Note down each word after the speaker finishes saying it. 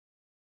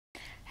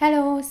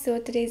Hello, so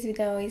today's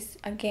video is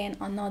again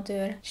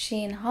another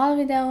SHEIN haul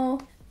video.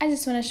 I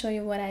just want to show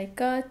you what I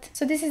got.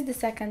 So this is the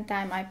second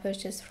time I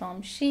purchased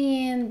from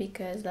SHEIN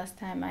because last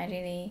time I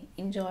really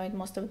enjoyed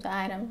most of the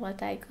items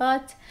what I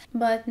got.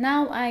 But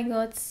now I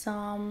got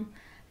some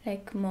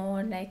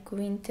more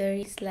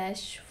winter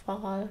slash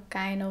fall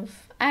kind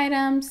of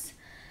items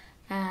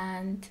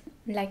and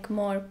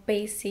more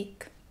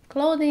basic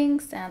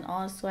clothings, and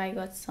also I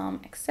got some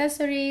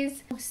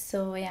accessories.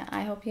 So yeah,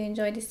 I hope you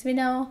enjoyed this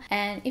video,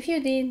 and if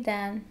you did,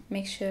 then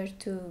make sure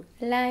to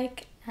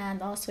like,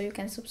 and also you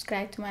can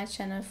subscribe to my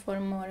channel for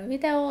more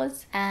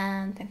videos,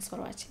 and thanks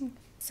for watching.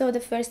 So the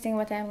first thing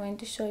what I'm going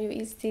to show you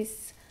is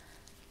this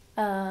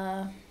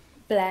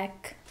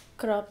black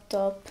crop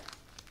top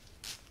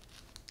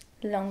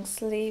long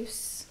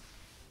sleeves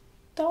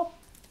top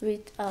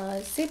with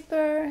a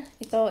zipper.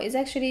 So it's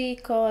actually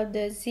called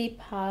the Zip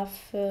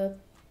Half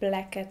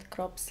Blacket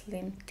Crop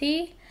Slim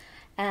Tee,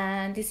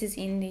 and this is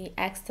in the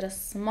extra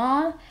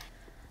small.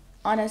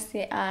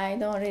 Honestly, I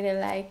don't really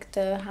like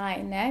the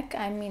high neck.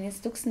 I mean,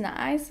 it looks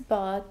nice,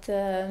 but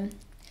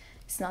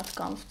it's not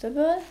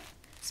comfortable,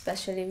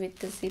 especially with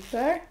the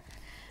zipper.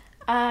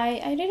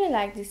 I really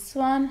like this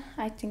one.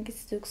 I think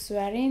it looks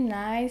very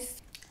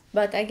nice,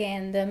 but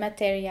again, the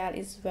material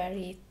is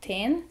very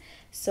thin,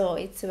 so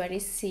it's very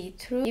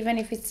see-through. Even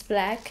if it's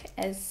black,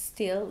 it's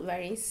still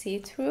very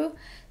see-through.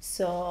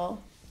 So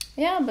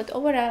yeah, but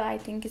overall I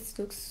think it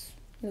looks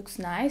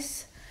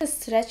nice. It's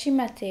a stretchy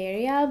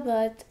material,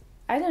 but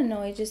I don't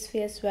know, it just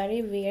feels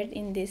very weird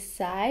in this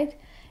side.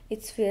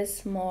 It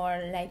feels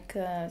more like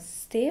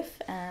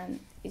stiff, and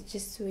it's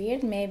just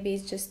weird. Maybe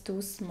it's just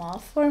too small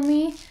for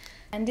me.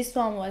 And this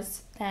one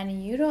was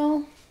 10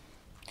 euro.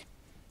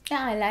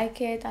 Yeah, I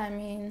like it. I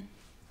mean,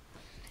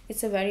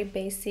 it's a very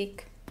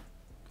basic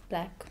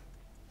black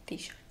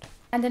t-shirt.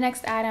 And the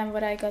next item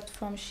what I got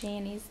from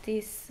SHEIN is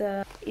this.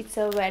 It's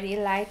a very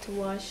light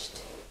washed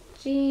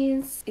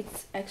jeans.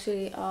 It's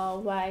actually a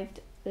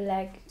wide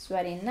leg. It's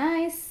very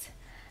nice.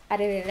 I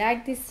really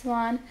like this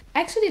one.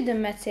 Actually, the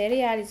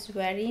material is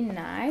very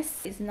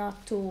nice. It's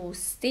not too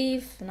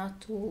stiff,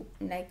 not too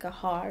like a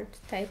hard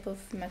type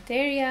of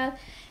material.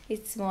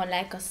 It's more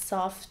like a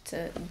soft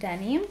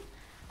denim,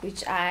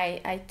 which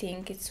I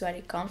think it's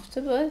very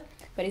comfortable,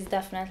 but it's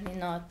definitely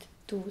not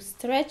too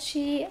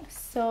stretchy.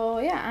 So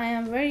yeah, I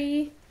am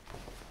very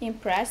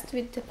impressed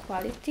with the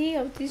quality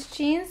of these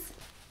jeans.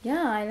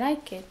 Yeah, I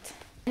like it,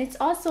 and it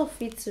also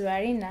fits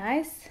very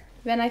nice.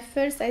 When I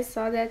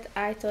saw that,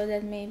 I thought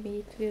that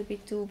maybe it will be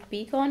too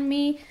big on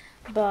me,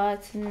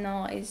 but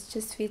no, it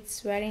just fits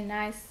very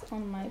nice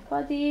on my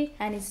body,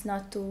 and it's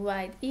not too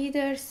wide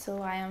either.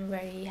 So I am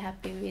very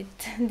happy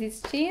with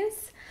these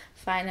jeans.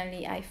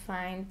 Finally I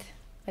find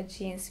a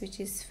jeans which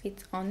is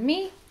fit on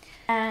me,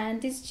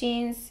 and this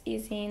jeans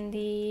is in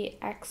the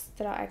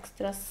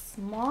extra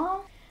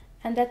small,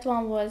 and that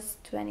one was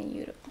 20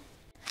 euro.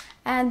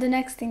 And the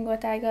next thing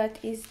what I got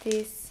is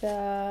this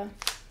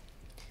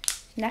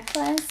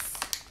necklace,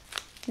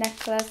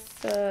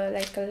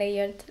 like a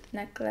layered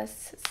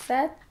necklace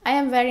set. I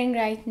am wearing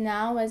right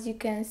now, as you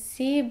can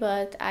see,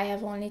 but I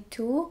have only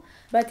two,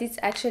 but it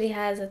actually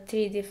has a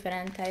 3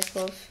 different type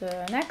of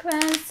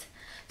necklace,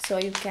 so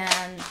you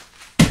can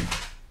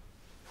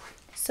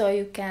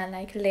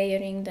like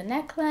layering the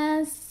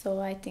necklace.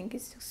 So I think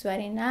it looks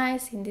very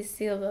nice in this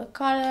silver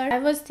color. I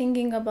was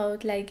thinking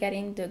about like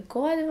getting the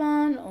gold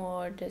one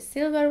or the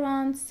silver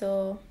one,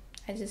 so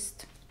I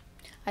just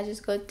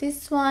got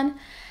this one,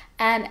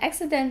 and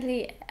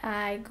accidentally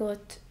I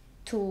got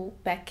 2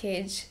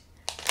 packages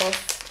of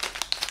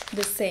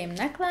the same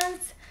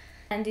necklace,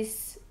 and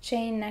this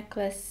chain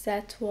necklace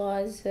set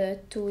was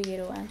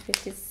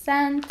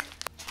 €2.50.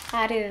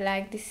 I really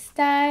like this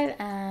style,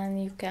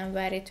 and you can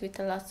wear it with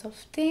lots of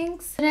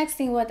things. The next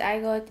thing what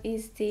I got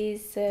is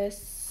this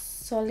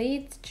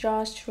solid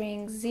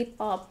drawstring zip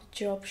up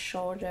drop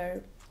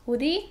shoulder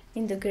hoodie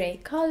in the gray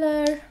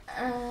color.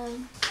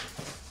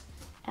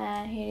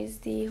 And here is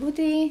the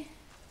hoodie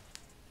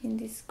in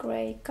this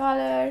gray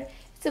color.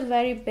 It's a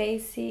very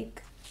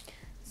basic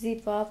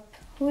zip up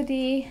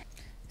hoodie,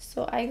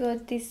 so I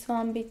got this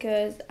one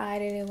because I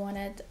really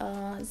wanted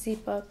a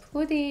zip up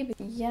hoodie.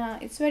 Yeah,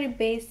 it's very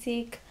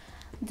basic.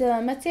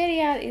 The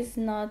material is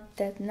not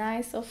that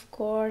nice, of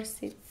course.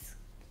 It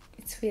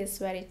feels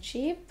very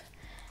cheap,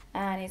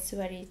 and it's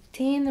very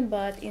thin,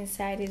 but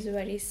inside is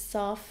very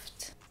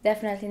soft.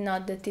 Definitely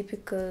not the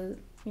typical,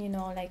 you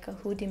know, like a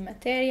hoodie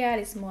material.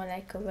 It's more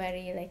like a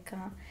very like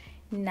a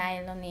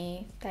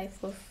nylon-y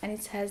type of, and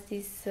it has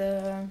this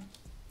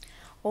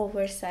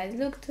oversized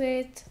look to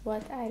it,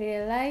 what I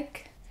really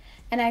like.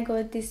 And I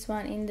got this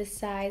one in the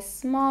size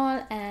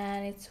small,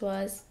 and it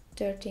was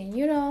 13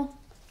 euro.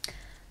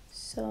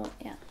 So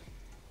yeah.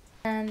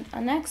 And the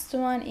next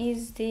one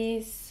is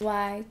this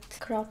white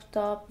crop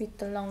top with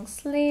the long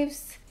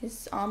sleeves.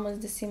 It's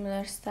almost the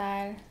similar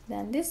style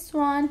than this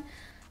one.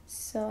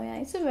 So yeah,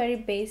 it's a very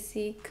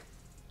basic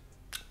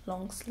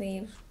long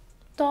sleeve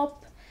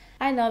top.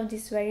 I love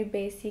these very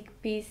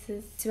basic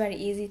pieces. It's very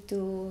easy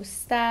to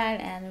style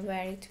and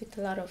wear it with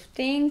a lot of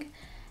things.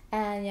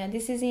 And yeah,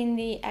 this is in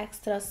the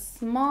extra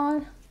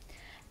small,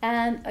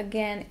 and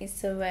again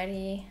it's a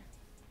very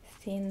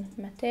thin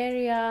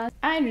material.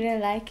 I really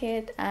like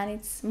it, and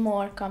it's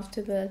more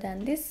comfortable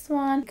than this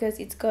one because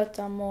it's got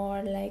a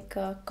more like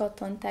a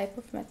cotton type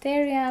of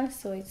material,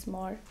 so it's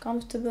more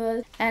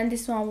comfortable. And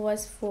this one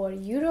was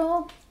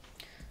 €4,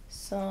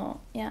 so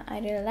yeah, I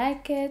really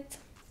like it,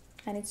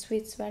 and it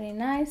fits very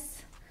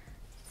nice.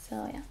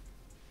 So yeah.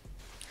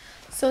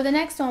 So the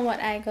next one what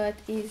I got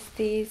is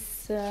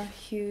this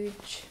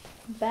huge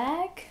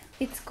bag.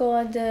 It's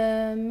called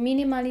the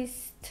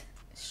Minimalist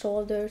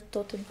Shoulder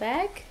Tote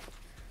Bag.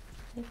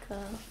 Like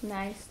a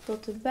nice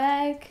tote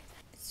bag.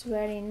 It's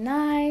very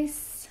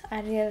nice.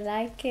 I really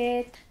like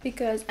it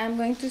because I'm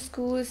going to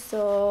school,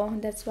 so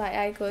that's why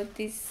I got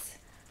this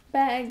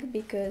bag,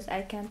 because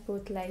I can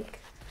put like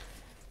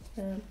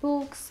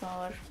books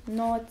or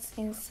notes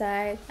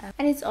inside.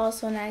 And it's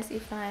also nice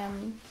if I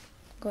am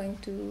going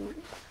to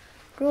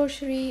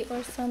grocery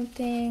or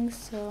something.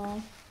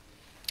 So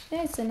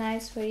yeah, it's a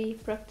nice, very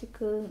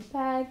practical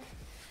bag.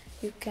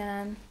 You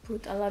can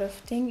put a lot of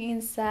things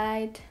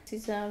inside.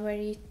 This is a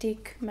very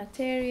thick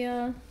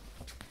material,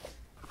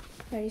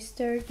 very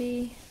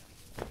sturdy,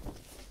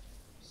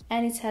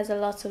 and it has a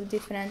lot of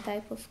different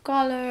type of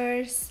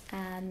colors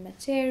and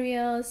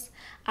materials.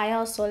 I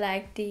also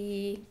like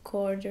the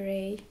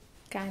corduroy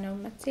kind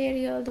of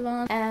material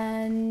one,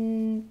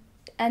 and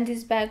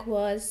this bag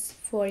was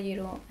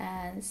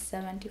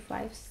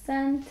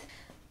 €4.75,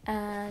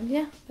 and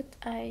yeah, but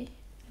I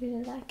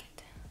really like it.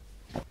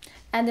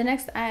 And the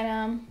next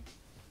item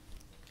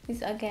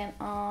is again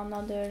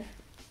another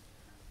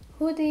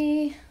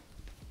hoodie,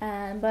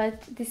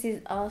 but this is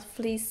a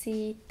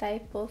fleecy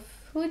type of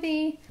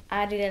hoodie.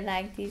 I really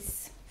like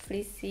this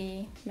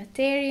fleecy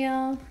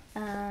material,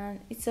 and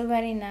it's a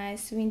very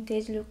nice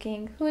vintage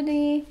looking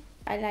hoodie.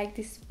 I like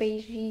this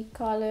beigey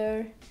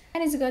color,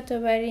 and it's got a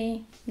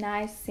very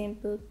nice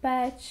simple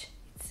patch.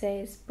 It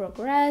says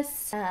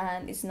progress,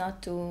 and it's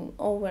not too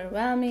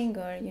overwhelming,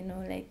 or you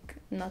know, like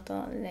not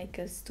like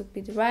a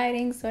stupid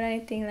writings or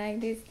anything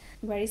like this.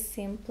 Very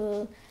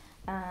simple,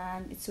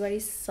 and it's very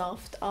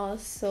soft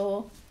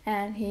also.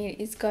 And here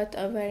it's got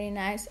a very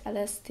nice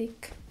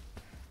elastic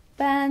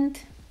band,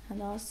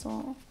 and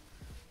also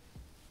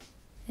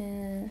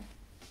in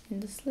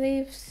the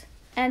sleeves.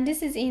 And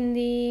this is in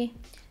the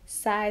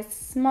size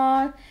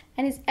small,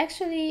 and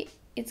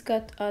it's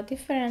got a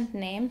different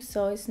name,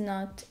 so it's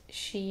not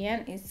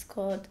Shein, it's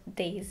called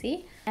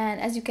Daisy. And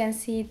as you can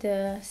see,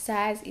 the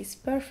size is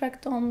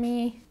perfect on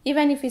me.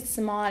 Even if it's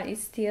small, it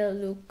still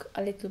look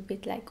a little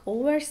bit like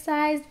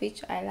oversized,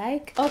 which I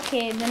like.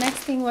 Okay, the next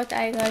thing what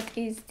I got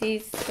is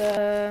this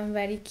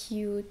very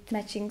cute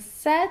matching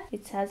set.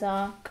 It has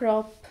a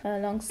crop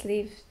long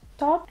sleeve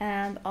top,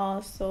 and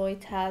also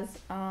it has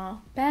a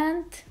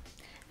pant.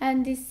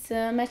 And this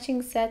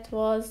matching set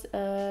was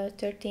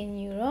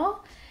 €13,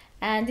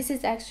 and this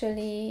is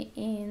actually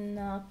in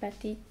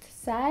petite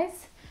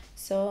size,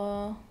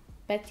 so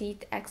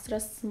petite extra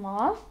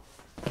small,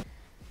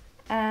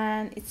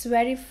 and it's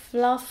very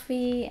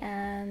fluffy,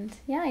 and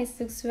yeah, it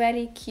looks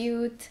very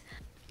cute,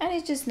 and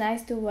it's just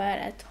nice to wear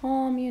at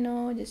home, you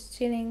know, just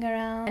chilling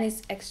around, and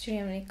it's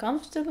extremely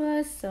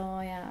comfortable.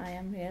 So yeah, I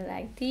am really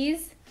like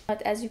these.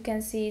 But as you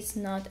can see, it's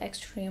not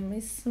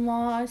extremely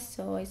small,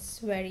 so it's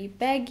very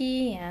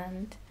baggy,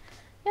 and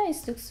yeah,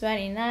 it looks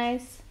very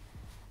nice.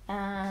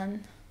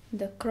 And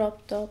the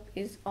crop top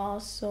is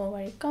also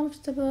very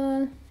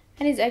comfortable,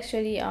 and it's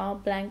actually a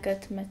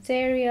blanket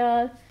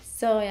material.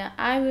 So yeah,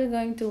 I will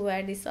going to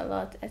wear this a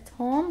lot at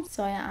home.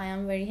 So yeah, I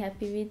am very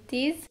happy with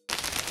this.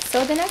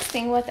 So the next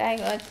thing what I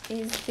got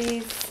is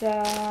this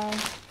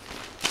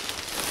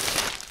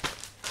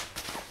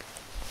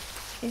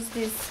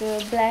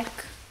black,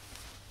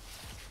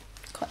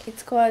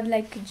 it's called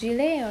like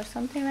gilet or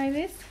something like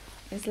this.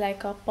 It's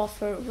like a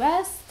puffer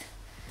vest.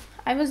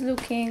 I was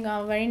looking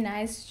a very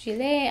nice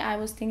gilet. I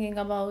was thinking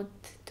about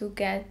to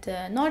get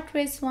the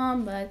Northwest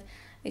one, but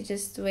it's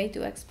just way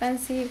too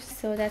expensive,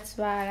 so that's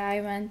why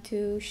I went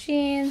to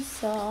SHEIN.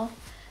 So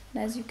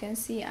as you can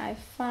see, I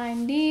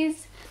find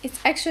these. It's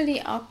actually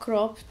a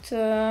cropped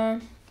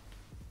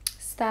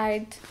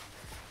styled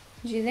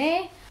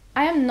gilet.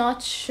 I am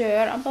not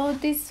sure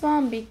about this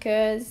one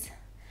because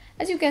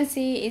as you can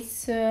see,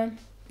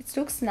 it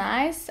looks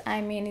nice.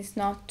 I mean, it's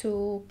not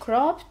too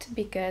cropped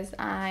because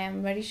I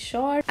am very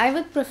short. I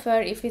would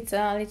prefer if it's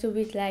a little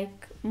bit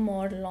like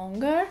more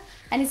longer,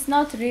 and it's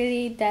not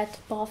really that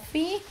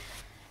puffy.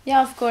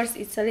 Yeah, of course,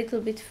 it's a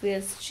little bit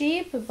feels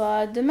cheap,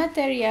 but the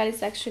material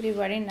is actually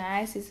very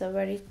nice. It's a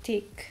very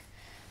thick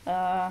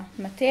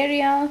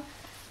material,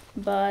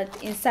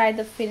 but inside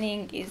the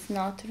filling is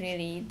not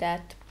really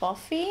that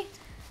puffy.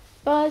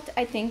 But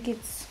I think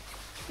it's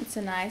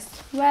a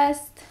nice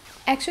vest.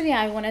 Actually,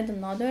 I wanted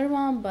another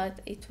one,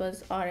 but it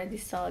was already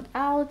sold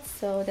out,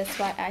 so that's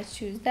why I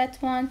choose that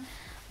one.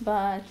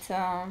 But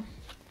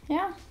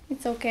yeah,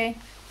 it's okay.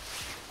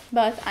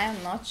 But I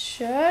am not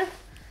sure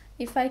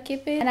if I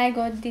keep it. And I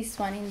got this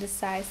one in the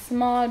size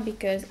small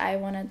because I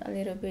wanted a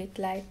little bit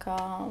like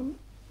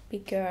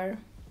bigger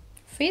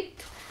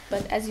fit,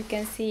 but as you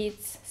can see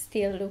it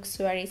still looks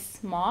very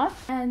small.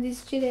 And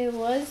this gilet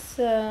was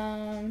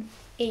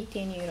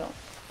 18 euro.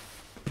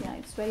 Yeah,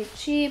 it's very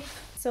cheap.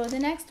 So the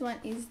next one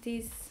is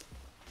this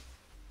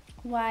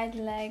wide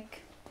leg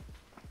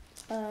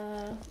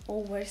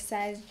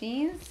oversized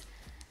jeans,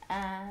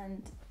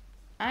 and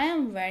I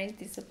am very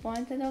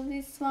disappointed of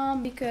this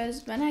one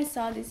because when I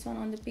saw this one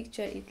on the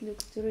picture it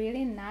looked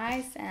really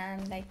nice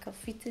and like a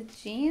fitted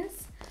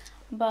jeans,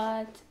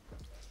 and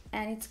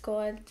it's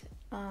called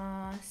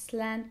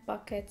slant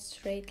pocket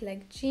straight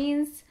leg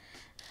jeans.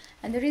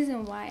 And the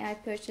reason why I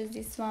purchased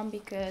this one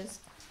because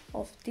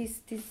of this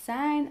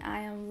design.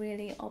 I am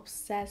really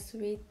obsessed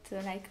with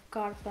like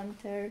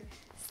carpenter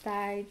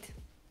styled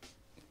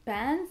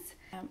pants.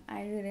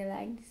 I really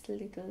like these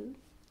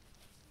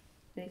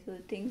little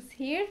things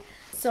here.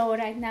 So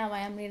right now I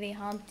am really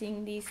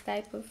hunting these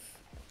type of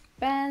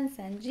pants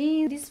and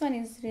jeans. This one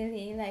is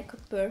really like a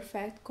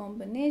perfect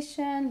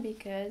combination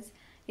because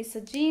it's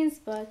a jeans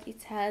but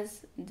it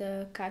has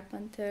the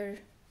carpenter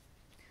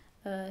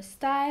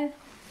style.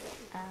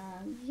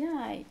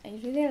 Yeah, I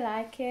really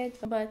like it,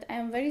 but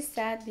I'm very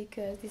sad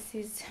because this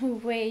is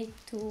way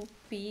too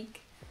big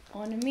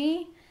on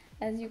me,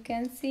 as you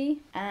can see,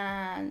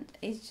 and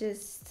it's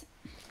just,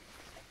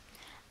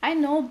 I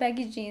know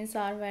baggy jeans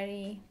are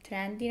very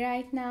trendy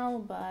right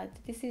now, but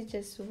this is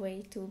just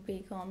way too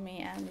big on me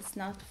and it's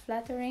not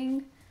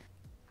flattering.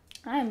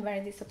 I'm very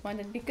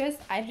disappointed because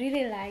I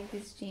really like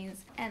these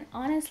jeans and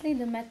honestly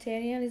the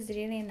material is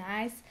really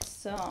nice.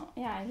 So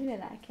yeah, I really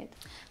like it,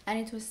 and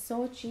it was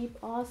so cheap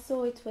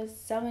also. It was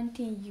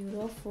 17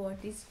 euro for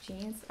these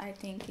jeans. I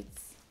think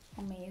it's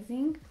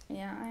amazing.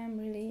 Yeah, I am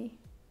really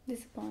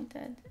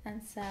disappointed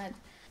and sad.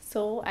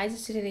 So I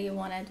just really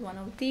wanted one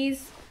of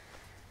these,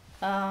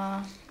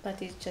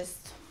 but it's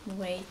just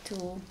way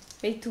too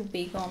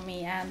big on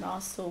me and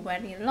also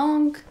very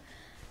long.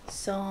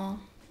 So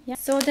yeah.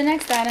 So the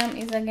next item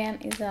is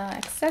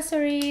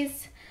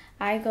accessories.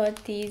 I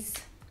got these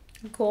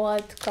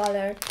gold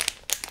colored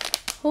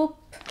hoop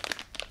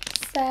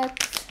set.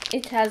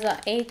 It has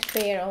 8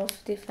 pair of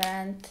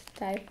different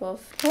type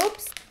of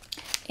hoops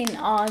in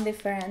all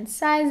different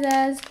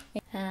sizes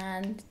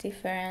and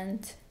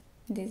different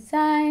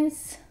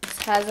designs.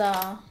 It has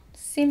a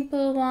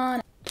simple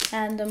one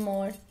and a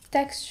more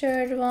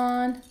textured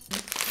one.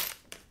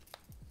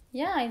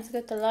 Yeah, it's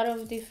got a lot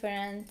of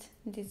different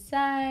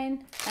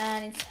design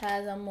and it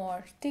has a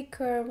more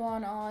thicker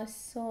one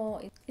also.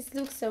 It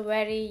looks a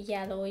very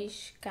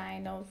yellowish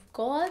kind of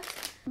gold,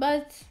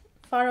 but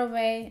far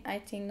away I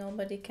think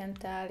nobody can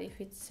tell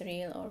if it's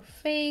real or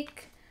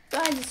fake. So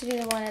I just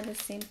really wanted a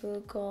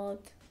simple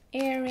gold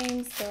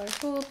earrings or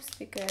hoops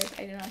because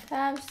I do not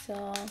have,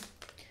 so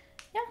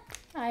yeah,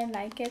 I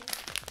like it.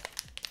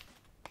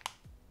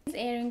 This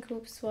earring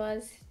hoops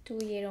was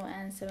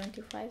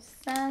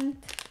 €2.75.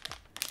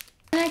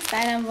 The next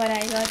item what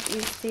I got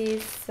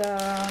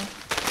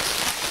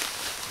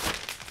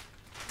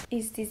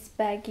is this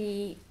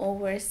baggy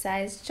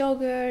oversized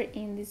jogger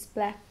in this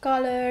black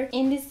color.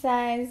 In this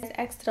size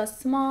extra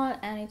small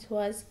and it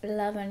was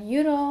 11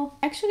 euro.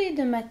 Actually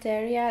the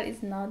material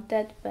is not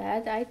that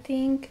bad. I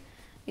think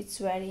it's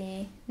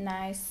very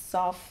nice,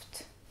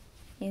 soft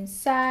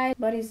inside,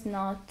 but it's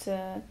not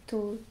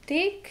too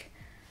thick.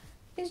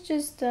 It's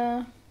just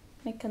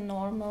like a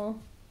normal,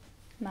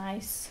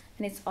 nice,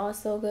 and it's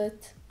also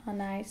got a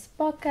nice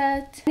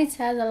pocket. It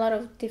has a lot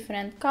of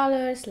different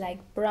colors like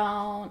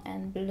brown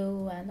and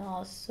blue and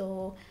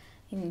also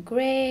in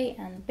gray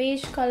and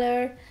beige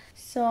color.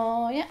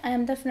 So yeah, I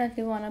am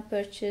definitely wanna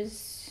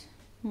purchase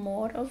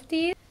more of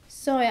these.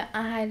 So yeah,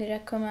 I highly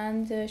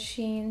recommend the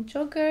SHEIN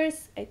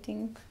joggers. I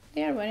think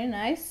they are very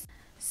nice.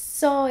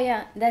 So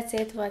yeah, that's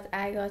it what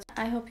I got.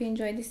 I hope you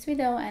enjoyed this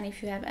video, and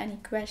if you have any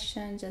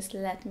questions just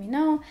let me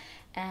know,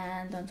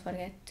 and don't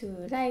forget to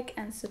like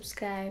and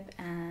subscribe,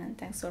 and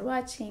thanks for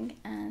watching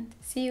and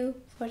see you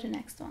for the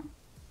next one.